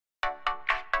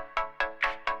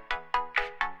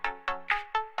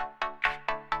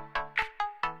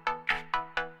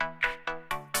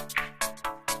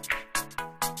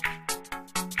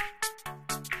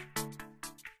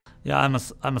Yeah,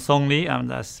 I'm Song Lee. I'm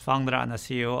the founder and the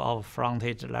CEO of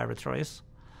Frontage Laboratories.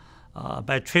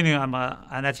 By training, I'm an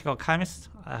analytical chemist.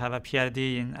 I have a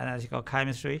PhD in analytical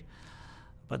chemistry,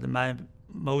 but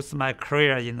most of my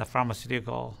career in the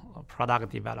pharmaceutical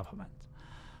product development.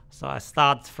 So I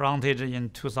started Frontage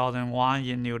in 2001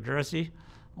 in New Jersey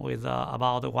with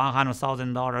about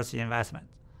 $100,000 investment.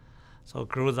 So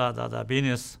grew the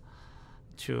business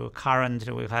to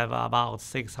currently we have about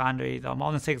 600 or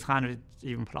more than 600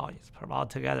 employees, about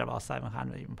together about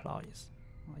 700 employees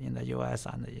in the US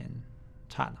and in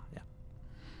China. Yeah.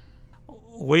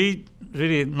 We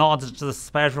really not just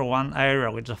special one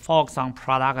area, we just focus on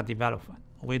product development.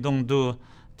 We don't do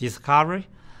discovery,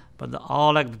 but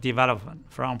all like the development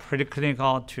from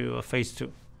preclinical to phase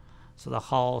 2. So the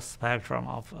whole spectrum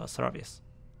of service.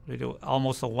 We do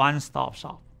almost a one-stop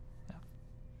shop. Yeah.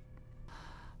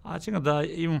 I think the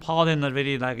important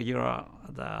really like your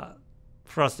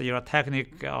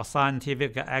technical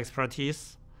scientific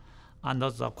expertise, and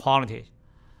also the quality,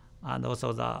 and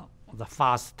also the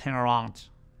fast turnaround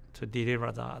to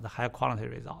deliver the high quality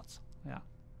results.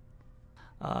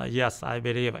 Yeah. Yes, I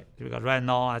believe it, because right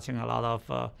now I think a lot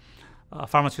of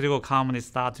pharmaceutical companies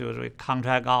start to really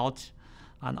contract out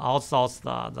and outsource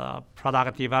the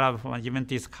product development, even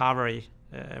discovery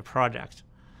project.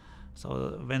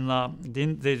 So when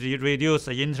they reduce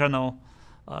the internal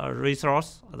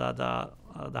resource,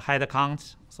 the head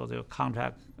count, so they'll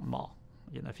contract more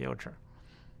in the future.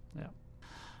 Yeah.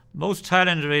 Most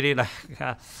challenge really like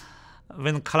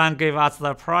when client give us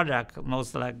the project,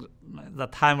 most like the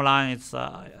timeline is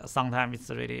sometimes it's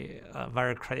really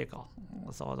very critical.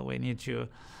 So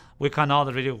we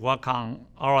cannot really work on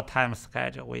our time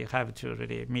schedule. We have to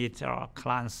really meet our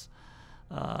clients'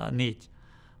 need.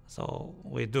 So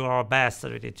we do our best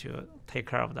really to take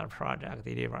care of the project,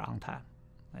 deliver on time.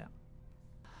 Yeah.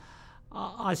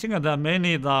 I think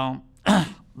mainly the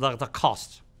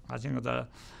cost. I think the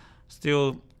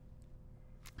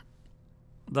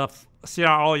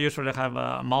CRO usually have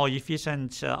a more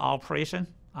efficient operation,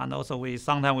 and also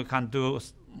sometimes we can do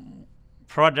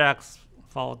projects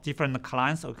for different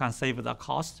clients, so we can save the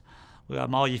cost. We are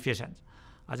more efficient.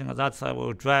 I think that's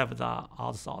will drive the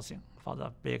outsourcing for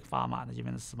the big pharma and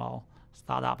even small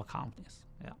startup companies.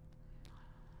 Yeah.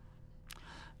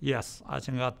 Yes, I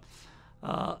think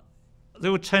they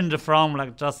will change from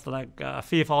like just like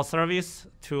fee for service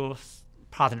to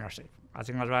partnership. I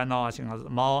think right now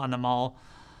more and more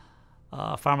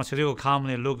pharmaceutical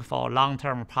companies look for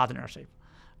long-term partnership.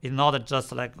 It's not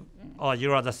just like, oh,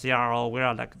 you are the CRO, we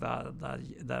are like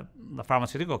the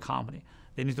pharmaceutical company.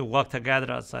 They need to work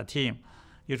together as a team.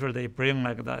 Usually they bring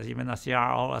like even the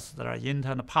CRO as their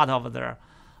internal part of their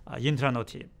internal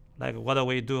team. Like what do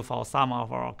we do for some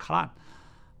of our clients?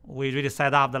 We really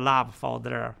set up the lab for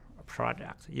their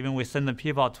project. Even we send the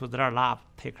people to their lab,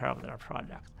 take care of their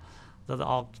project. That's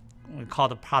all we call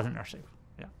the partnership.